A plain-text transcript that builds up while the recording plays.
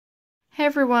Hey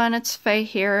everyone, it's Faye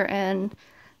here, and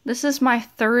this is my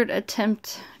third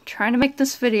attempt trying to make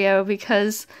this video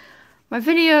because my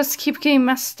videos keep getting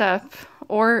messed up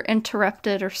or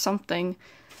interrupted or something.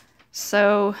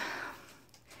 So,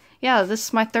 yeah, this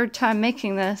is my third time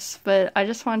making this, but I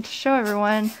just wanted to show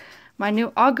everyone my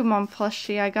new Agumon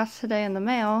plushie I got today in the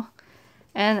mail.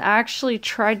 And I actually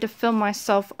tried to film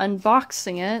myself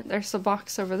unboxing it. There's the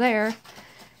box over there.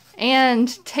 And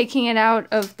taking it out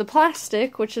of the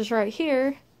plastic, which is right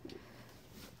here.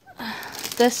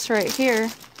 This right here.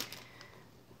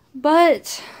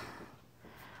 But,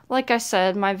 like I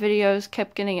said, my videos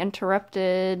kept getting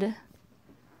interrupted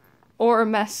or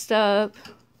messed up.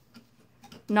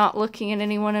 Not looking at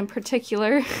anyone in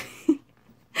particular.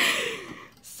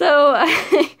 So,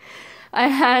 I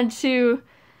had to,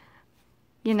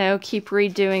 keep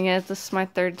redoing it. This is my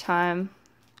third time.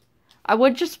 I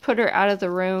would just put her out of the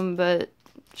room, but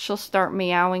she'll start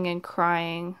meowing and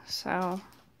crying, so...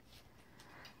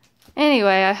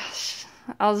 Anyway,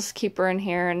 I'll just keep her in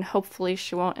here, and hopefully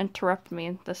she won't interrupt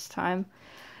me this time.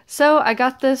 So, I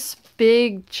got this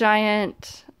big,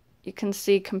 giant, you can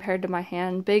see compared to my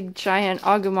hand, big, giant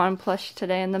Agumon plush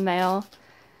today in the mail.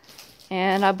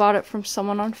 And I bought it from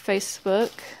someone on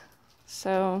Facebook,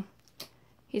 so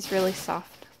he's really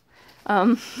soft.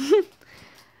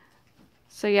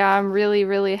 So yeah, I'm really,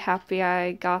 really happy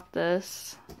I got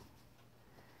this.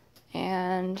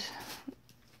 And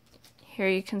here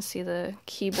you can see the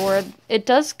keyboard. It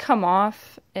does come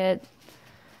off. It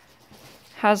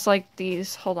has like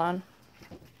these, hold on.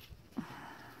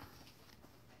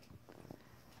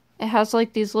 It has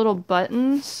like these little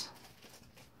buttons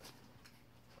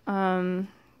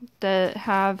that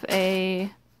have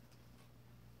a,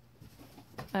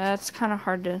 it's kind of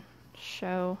hard to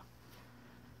show.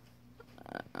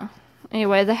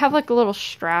 Anyway, they have like a little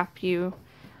strap. You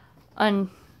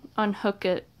unhook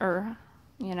it, or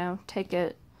take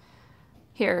it.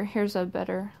 Here's a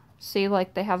better, see,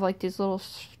 like they have like these little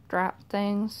strap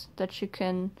things that you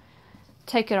can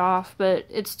take it off, but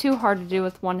it's too hard to do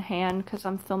with one hand because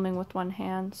I'm filming with one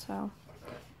hand. So,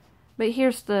 but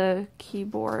here's the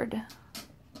keyboard,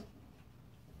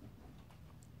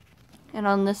 and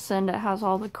on this end it has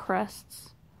all the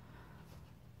crests,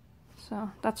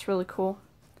 so that's really cool.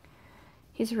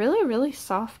 He's really, really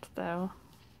soft, though.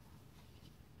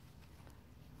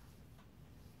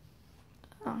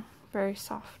 Oh, very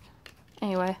soft.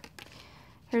 Anyway,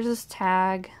 here's his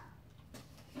tag.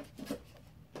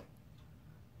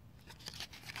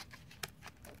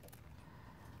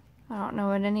 I don't know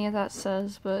what any of that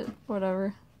says, but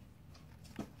whatever.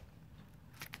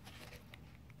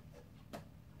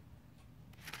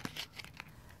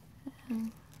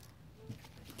 And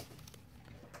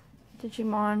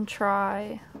Digimon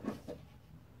try.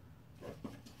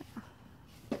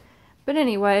 But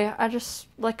anyway,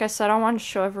 like I said, I wanted to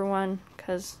show everyone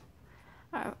because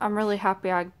I'm really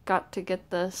happy I got to get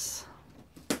this.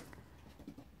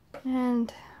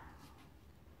 And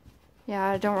yeah,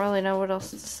 I don't really know what else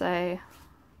to say.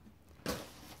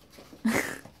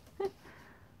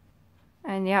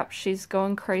 And yep, she's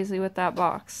going crazy with that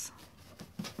box.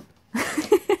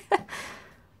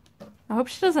 I hope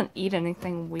she doesn't eat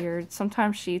anything weird.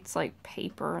 Sometimes she eats like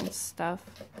paper and stuff.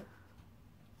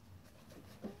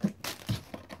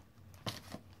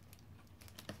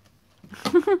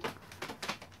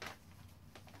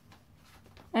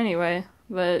 Anyway,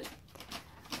 but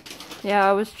yeah,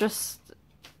 I was just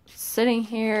sitting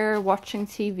here watching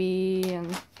TV,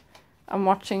 and I'm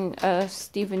watching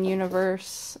Steven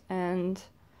Universe, and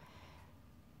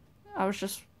I was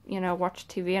just,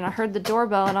 watching TV, and I heard the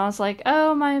doorbell, and I was like,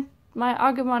 oh, my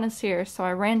Agumon is here. So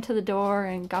I ran to the door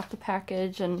and got the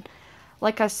package, and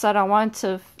like I said, I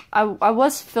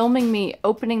was filming me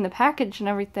opening the package and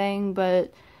everything,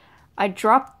 but I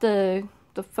dropped the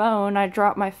phone. I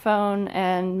dropped my phone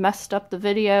and messed up the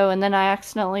video, and then I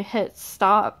accidentally hit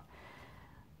stop.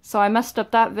 So I messed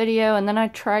up that video, and then I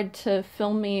tried to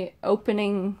film me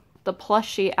opening the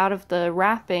plushie out of the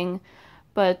wrapping,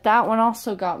 but that one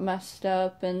also got messed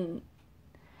up, and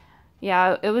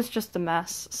yeah, it was just a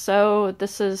mess. So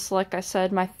this is, like I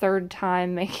said, my third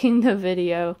time making the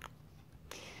video.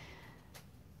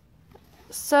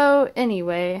 So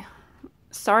anyway,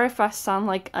 sorry if I sound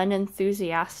like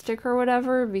unenthusiastic or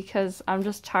whatever, because I'm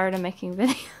just tired of making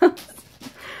videos.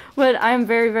 But I'm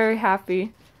very, very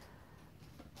happy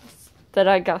that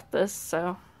I got this,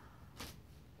 so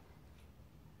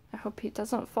I hope he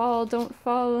doesn't fall. Don't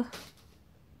fall.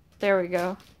 There we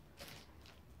go.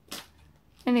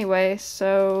 Anyway,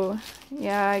 so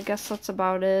yeah, I guess that's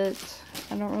about it.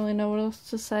 I don't really know what else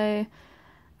to say.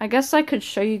 I guess I could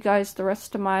show you guys the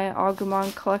rest of my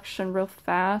Agumon collection real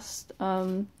fast.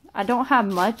 I don't have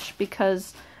much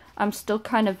because I'm still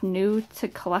kind of new to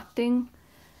collecting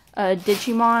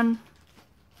Digimon.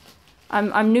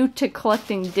 I'm new to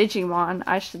collecting Digimon,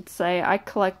 I should say. I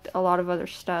collect a lot of other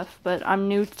stuff, but I'm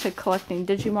new to collecting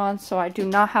Digimon, so I do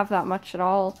not have that much at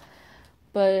all.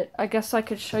 But I guess I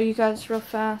could show you guys real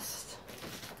fast.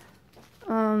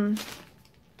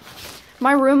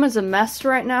 My room is a mess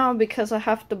right now because I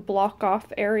have to block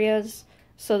off areas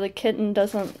so the kitten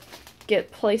doesn't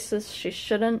get places she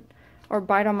shouldn't or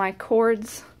bite on my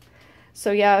cords.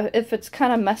 So yeah, if it's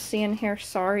kind of messy in here,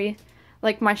 sorry.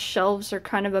 Like, my shelves are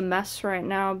kind of a mess right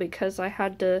now because I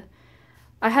had to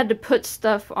put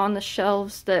stuff on the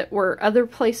shelves that were other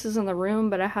places in the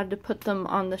room, but I had to put them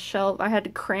on the shelf. I had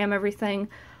to cram everything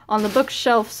on the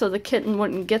bookshelf so the kitten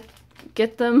wouldn't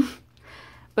get them.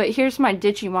 But here's my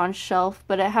Digimon shelf,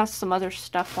 but it has some other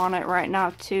stuff on it right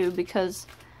now too because,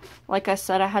 like I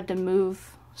said, I had to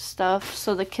move stuff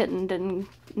so the kitten didn't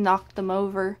knock them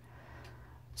over.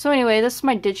 So anyway, this is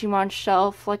my Digimon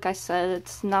shelf. Like I said,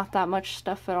 it's not that much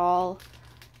stuff at all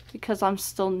because I'm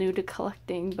still new to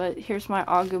collecting, but here's my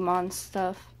Agumon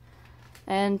stuff.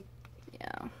 And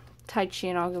yeah, Taichi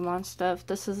and Agumon stuff.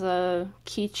 This is a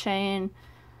keychain,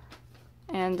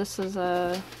 and this is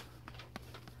a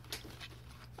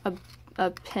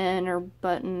pin or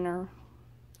button or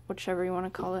whichever you want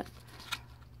to call it.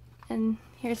 And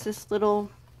here's this little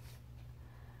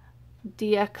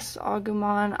DX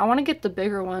Agumon. I want to get the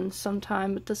bigger one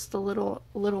sometime, but this is the little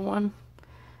one.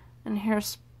 And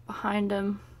here's behind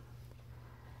him.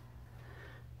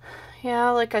 Yeah,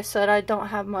 like I said, I don't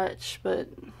have much, but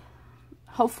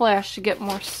hopefully I should get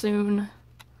more soon.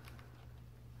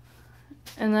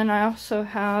 And then I also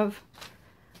have,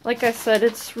 like I said,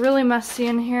 it's really messy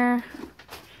in here.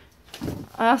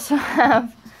 I also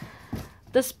have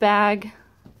this bag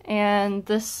and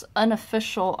this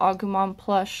unofficial Agumon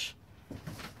plush.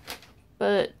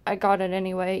 But I got it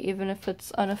anyway, even if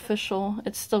it's unofficial.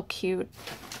 It's still cute.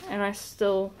 And I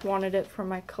still wanted it for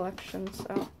my collection,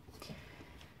 so.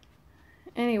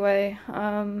 Anyway,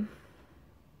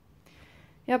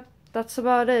 yep, that's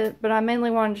about it. But I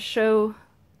mainly wanted to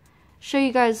show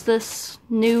you guys this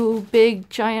new big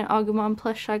giant Agumon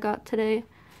plush I got today.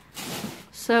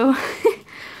 So,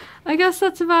 I guess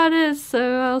that's about it.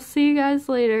 So, I'll see you guys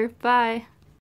later. Bye.